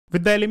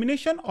With the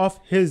elimination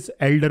of his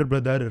elder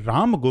brother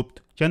Ramgupta,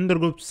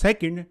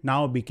 Chandragupta II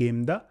now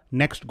became the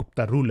next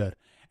Gupta ruler.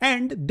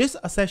 And this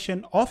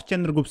accession of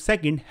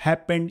Chandragupta II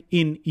happened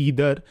in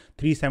either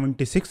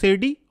 376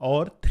 AD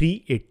or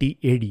 380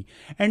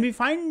 AD. And we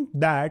find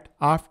that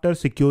after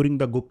securing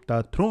the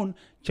Gupta throne,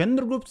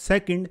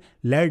 Chandragupta II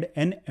led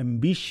an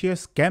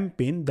ambitious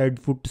campaign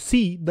that would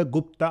see the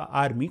Gupta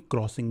army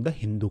crossing the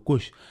Hindu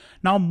Kush.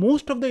 Now,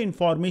 most of the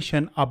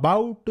information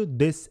about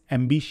this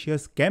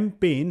ambitious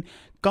campaign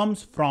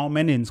comes from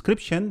an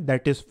inscription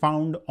that is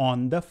found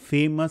on the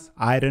famous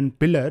iron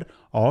pillar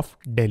of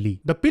Delhi.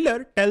 The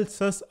pillar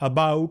tells us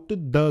about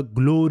the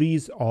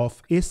glories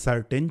of a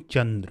certain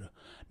Chandra.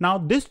 Now,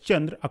 this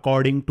Chandra,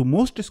 according to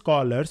most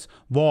scholars,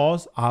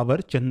 was our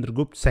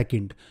Chandragupta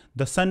II,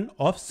 the son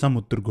of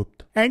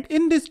Samudragupta. And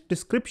in this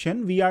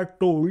description, we are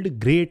told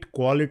great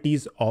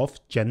qualities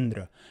of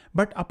Chandra.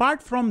 But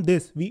apart from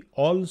this, we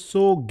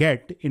also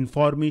get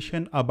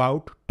information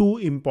about two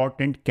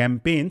important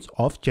campaigns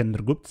of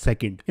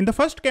Chandragupta II. In the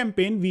first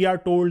campaign, we are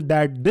told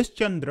that this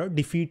Chandra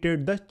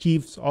defeated the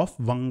chiefs of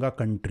Vanga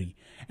country.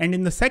 And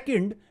in the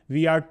second,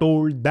 we are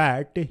told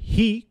that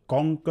he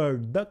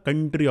conquered the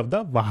country of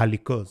the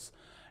Vahlikas.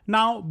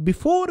 Now,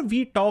 before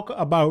we talk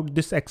about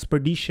this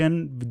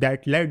expedition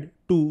that led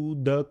to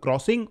the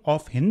crossing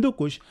of Hindu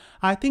Kush,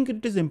 I think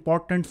it is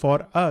important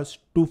for us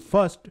to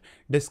first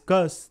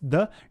discuss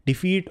the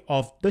defeat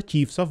of the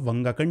chiefs of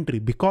Vanga country,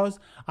 because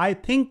I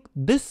think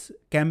this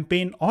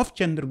campaign of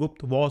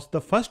Chandragupta was the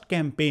first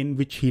campaign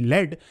which he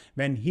led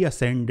when he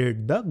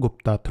ascended the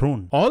Gupta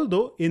throne.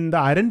 Although in the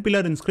iron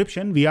pillar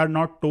inscription we are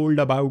not told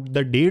about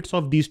the dates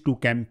of these two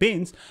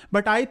campaigns,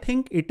 but I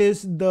think it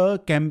is the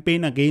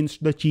campaign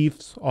against the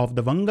chiefs of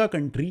the Vanga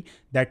country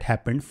that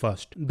happened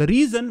first. The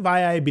reason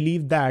why I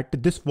believe that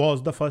this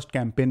was the first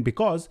campaign,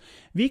 because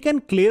we can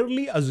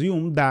clearly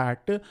assume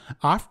that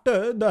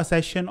after the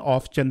accession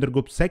of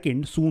Chandragupta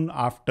II, soon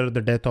after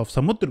the death of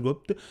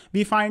Samudragupta,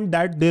 we find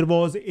that there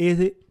was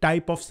a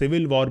type of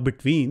civil war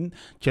between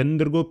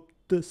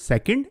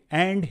Chandragupta II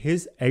and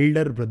his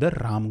elder brother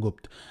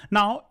Ramgupta.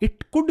 Now,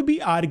 it could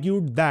be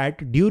argued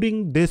that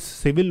during this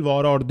civil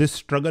war or this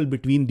struggle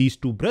between these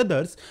two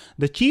brothers,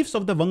 the chiefs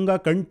of the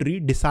Vanga country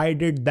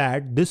decided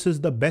that this is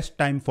the best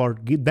time for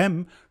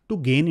them to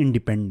gain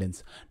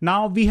independence.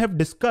 Now, we have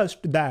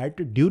discussed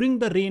that during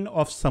the reign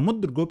of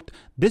Samudragupta,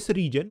 this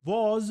region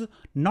was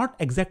not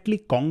exactly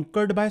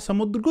conquered by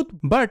Samudragupta,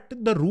 but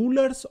the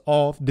rulers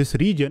of this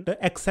region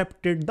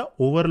accepted the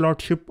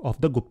overlordship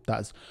of the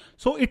Guptas.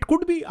 So it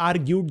could be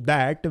argued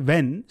that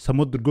when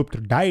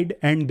Samudragupta died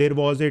and there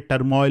was a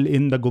turmoil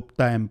in the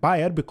Gupta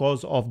empire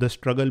because of the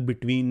struggle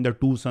between the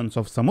two sons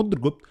of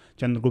Samudragupta,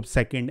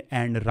 Chandragupta II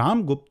and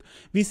Ramgupta,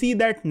 we see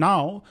that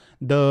now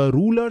the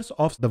rulers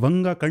of the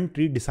Vanga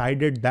country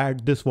decided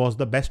that this was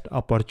the best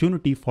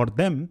opportunity for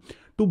them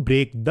to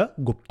break the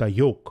Gupta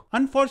yoke.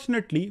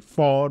 Unfortunately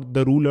for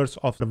the rulers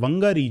of the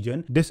Vanga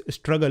region, this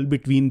struggle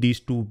between these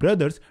two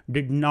brothers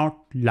did not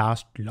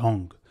last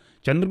long.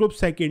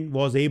 Chandragupta II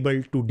was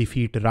able to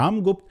defeat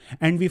Ramgupta,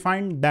 and we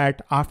find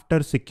that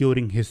after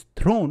securing his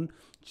throne,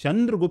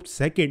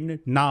 Chandragupta II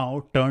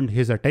now turned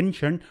his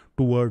attention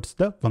towards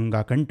the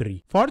Vanga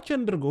country. For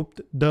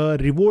Chandragupta, the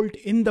revolt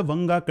in the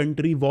Vanga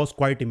country was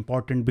quite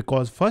important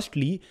because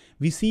firstly,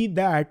 we see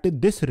that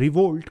this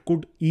revolt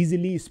could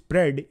easily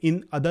spread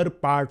in other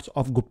parts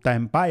of Gupta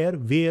empire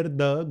where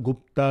the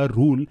Gupta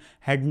rule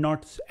had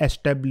not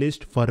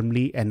established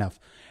firmly enough.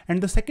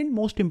 And the second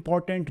most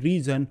important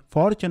reason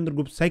for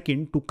Chandragupta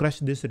II to crush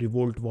this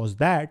revolt was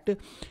that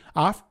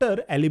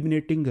after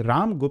eliminating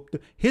Ramgupta,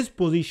 his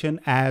position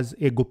as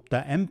a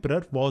Gupta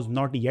emperor was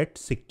not yet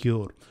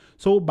secure.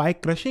 So by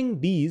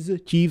crushing these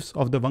chiefs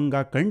of the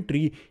Vanga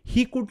country,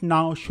 he could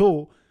now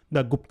show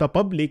the Gupta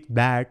public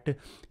that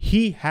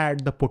he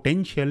had the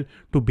potential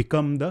to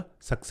become the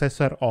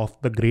successor of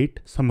the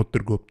great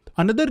Samudragupta.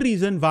 Another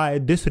reason why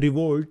this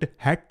revolt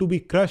had to be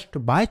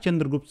crushed by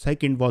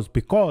Chandragupta II was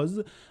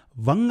because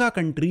Vanga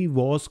country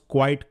was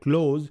quite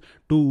close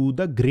to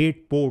the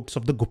great ports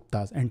of the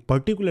Guptas, and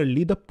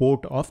particularly the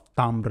port of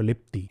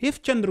Tamralipti.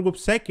 If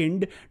Chandragupta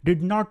II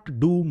did not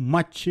do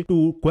much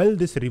to quell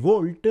this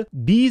revolt,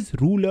 these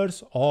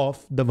rulers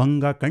of the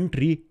Vanga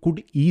country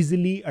could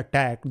easily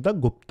attack the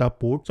Gupta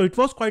port. So it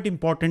was quite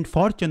important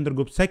for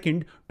Chandragupta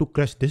II to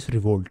crush this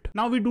revolt.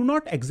 Now, we do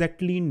not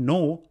exactly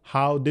know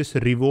how this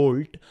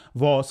revolt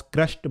was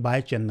crushed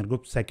by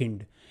Chandragupta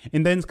II.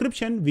 In the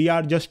inscription, we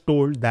are just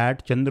told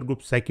that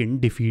Chandragupta II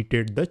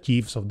defeated the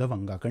chiefs of the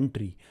Vanga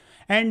country.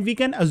 And we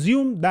can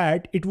assume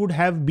that it would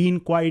have been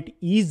quite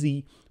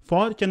easy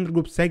for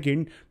Chandragupta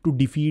II to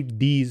defeat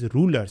these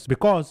rulers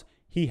because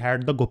he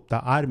had the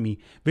Gupta army,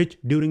 which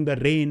during the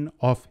reign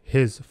of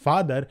his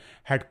father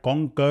had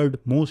conquered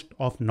most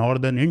of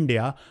northern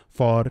India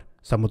for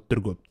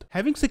Samudragupta.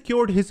 Having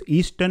secured his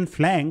eastern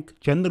flank,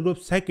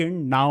 Chandragupta II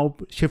now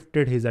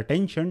shifted his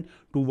attention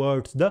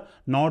towards the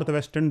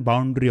northwestern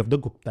boundary of the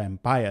Gupta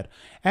Empire.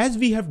 As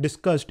we have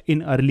discussed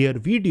in earlier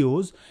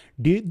videos,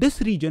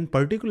 this region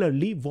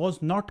particularly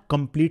was not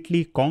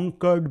completely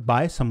conquered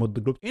by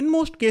Samudragupta. In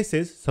most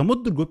cases,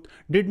 Samudragupta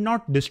did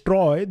not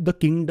destroy the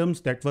kingdoms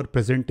that were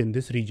present in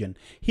this region.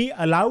 He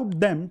allowed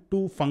them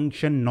to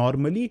function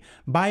normally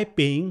by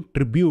paying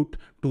tribute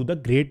to the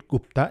great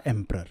Gupta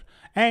emperor.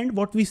 And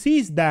what we see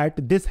is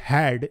that this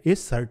had a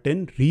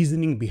certain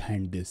reasoning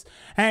behind this.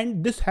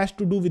 And this has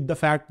to do with the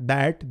fact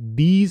that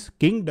these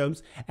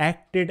kingdoms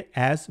acted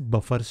as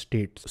buffer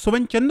states. So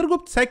when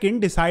Chandragupta II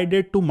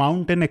decided to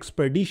mount an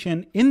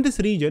expedition in this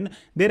region,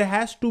 there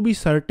has to be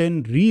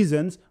certain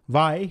reasons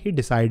why he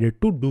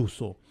decided to do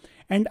so.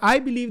 And I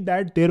believe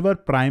that there were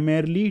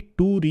primarily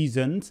two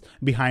reasons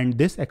behind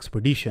this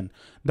expedition.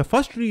 The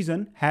first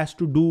reason has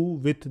to do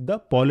with the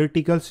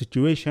political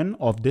situation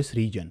of this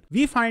region.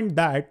 We find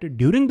that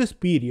during this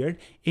period,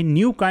 a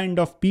new kind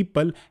of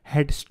people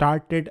had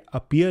started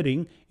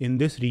appearing in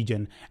this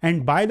region.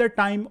 And by the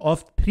time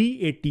of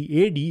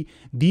 380 AD,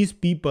 these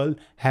people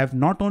have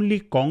not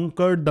only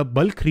conquered the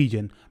Balkh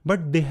region,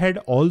 but they had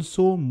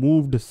also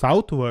moved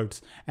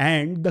southwards,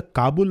 and the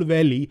Kabul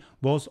Valley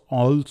was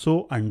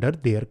also under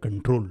their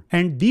control.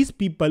 And these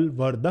people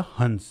were the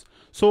Huns.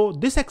 So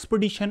this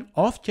expedition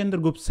of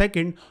Chandragupta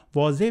II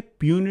was a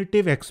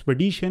punitive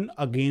expedition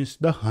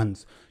against the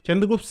Huns.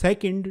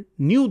 Chandragupta II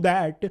knew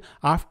that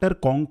after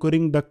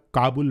conquering the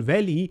Kabul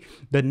Valley,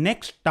 the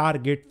next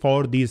target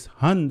for these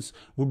Huns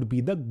would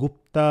be the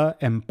Gupta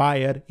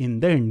Empire in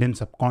the Indian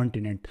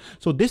subcontinent.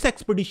 So this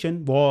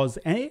expedition was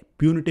a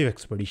punitive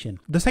expedition.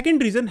 The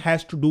second reason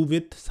has to do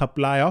with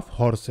supply of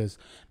horses.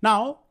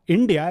 Now,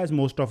 India, as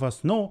most of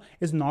us know,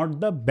 is not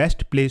the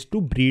best place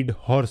to breed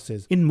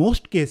horses. In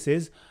most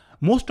cases,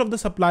 most of the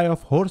supply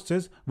of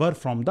horses were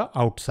from the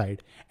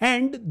outside,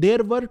 and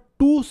there were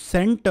two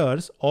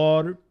centers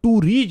or two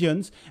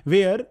regions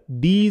where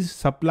these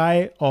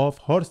supply of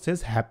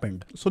horses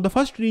happened. So the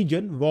first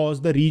region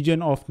was the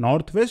region of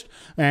northwest,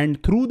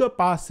 and through the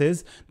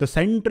passes the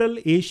Central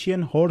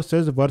Asian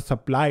horses were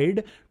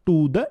supplied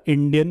to the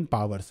Indian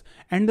powers.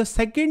 And the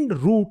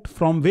second route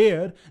from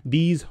where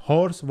these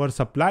horses were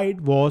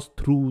supplied was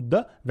through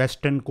the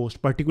western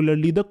coast,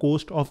 particularly the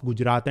coast of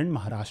Gujarat and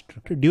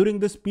Maharashtra. During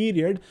this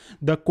period,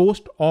 the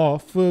coast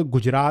of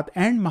Gujarat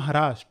and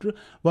Maharashtra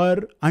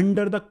were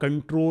under the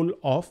control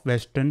of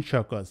western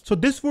shakers. So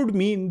this would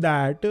mean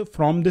that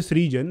from this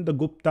region, the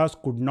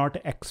Guptas could not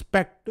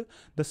expect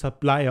the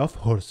supply of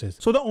horses.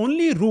 So the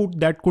only route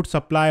that could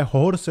supply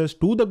horses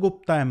to the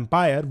Gupta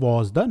Empire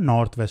was the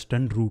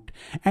northwestern route.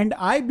 And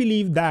I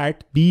believe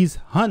that these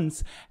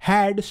Huns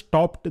had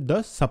stopped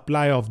the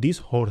supply of these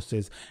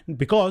horses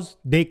because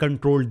they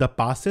controlled the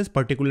passes,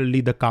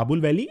 particularly the Kabul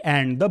Valley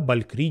and the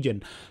Balkh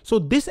region. So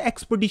this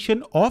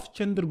expedition of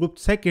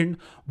Chandragupta II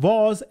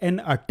was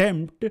an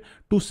attempt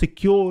to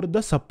secure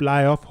the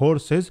supply of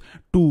horses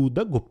to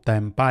the Gupta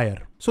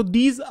Empire. So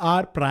these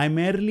are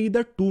primarily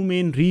the two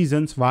main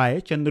reasons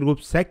why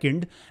Chandragupta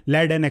II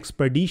led an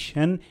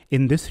expedition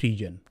in this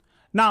region.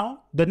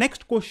 Now, the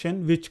next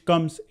question which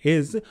comes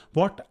is,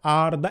 what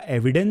are the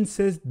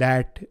evidences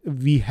that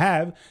we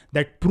have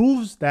that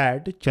proves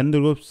that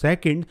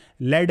Chandragupta II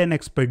led an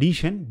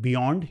expedition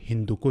beyond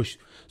Hindu Kush?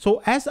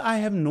 So as I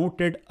have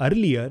noted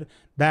earlier,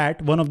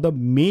 that one of the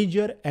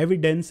major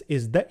evidence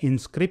is the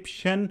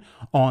inscription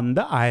on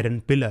the iron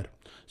pillar.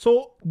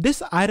 So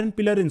this iron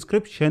pillar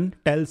inscription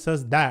tells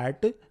us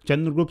that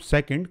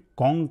Chandragupta II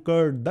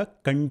conquered the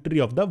country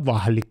of the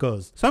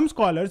Vahlikas. Some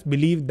scholars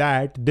believe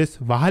that this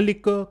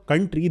Vahlika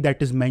country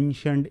that is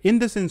mentioned in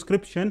this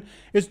inscription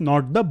is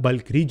not the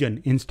Balkh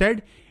region.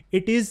 Instead,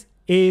 it is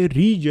a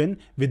region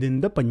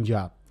within the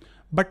Punjab.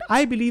 But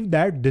I believe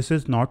that this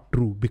is not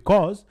true,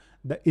 because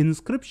the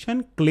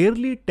inscription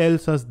clearly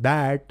tells us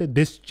that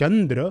this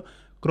Chandra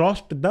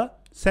crossed the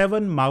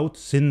seven-mouthed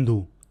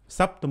Sindhu,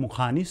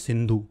 Saptamukhani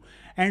Sindhu.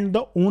 And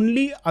the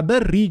only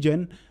other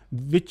region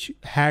which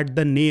had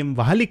the name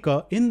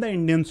Vahlika in the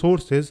Indian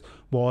sources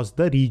was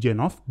the region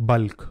of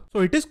Balkh.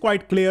 So it is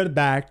quite clear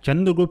that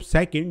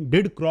Chandragupta II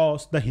did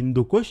cross the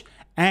Hindu Kush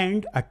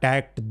and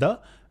attacked the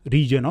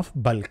region of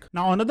Balkh.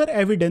 Now another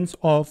evidence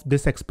of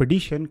this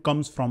expedition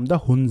comes from the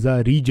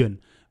Hunza region,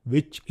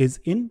 which is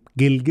in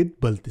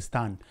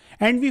Gilgit-Baltistan.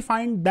 And we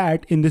find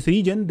that in this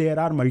region there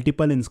are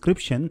multiple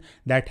inscriptions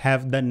that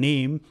have the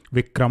name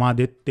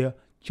Vikramaditya,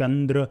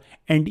 Chandra,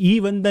 and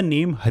even the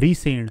name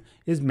Harisen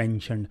is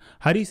mentioned.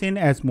 Harisen,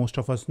 as most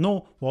of us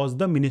know, was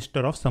the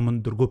minister of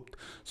Samudragupta.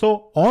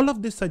 So all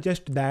of this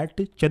suggests that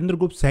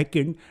Chandragupta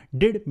II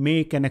did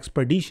make an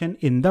expedition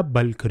in the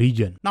Balkh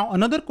region. Now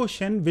another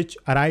question which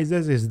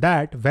arises is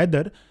that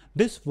whether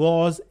this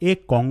was a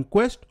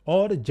conquest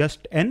or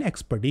just an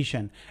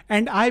expedition?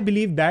 And I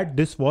believe that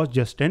this was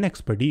just an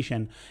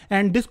expedition.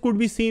 And this could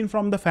be seen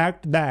from the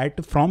fact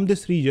that from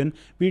this region,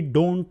 we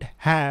don't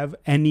have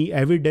any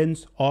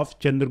evidence of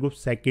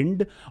Chandragupta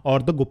II or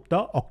the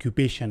Gupta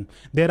occupation.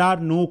 There are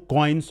no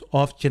coins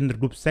of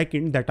Chandragupta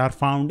II that are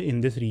found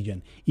in this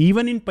region.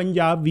 Even in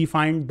Punjab, we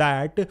find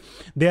that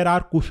there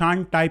are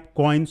Kushan type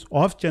coins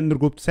of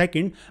Chandragupta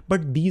II,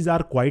 but these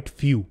are quite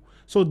few.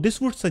 So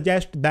this would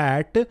suggest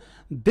that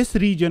this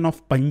region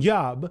of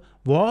Punjab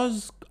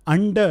was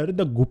under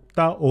the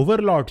Gupta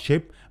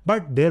overlordship,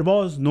 but there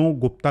was no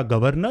Gupta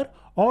governor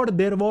or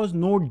there was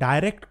no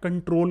direct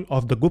control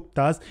of the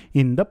Guptas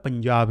in the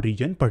Punjab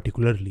region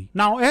particularly.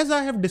 Now, as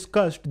I have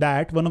discussed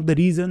that one of the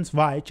reasons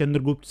why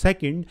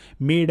Chandragupta II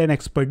made an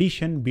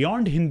expedition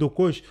beyond Hindu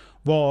Kush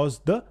was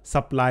the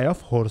supply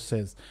of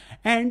horses.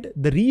 And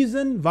the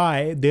reason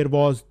why there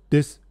was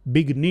this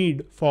big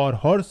need for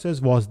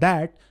horses was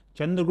that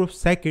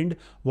Chandragupta II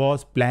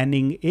was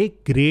planning a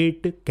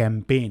great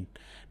campaign.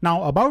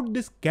 Now about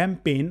this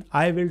campaign,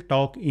 I will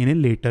talk in a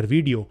later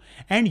video,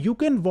 and you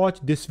can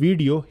watch this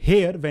video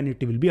here when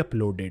it will be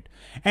uploaded.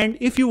 And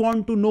if you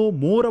want to know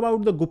more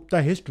about the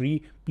Gupta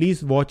history,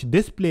 please watch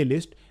this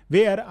playlist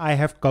where I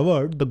have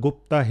covered the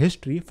Gupta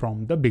history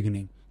from the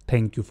beginning.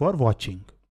 Thank you for watching.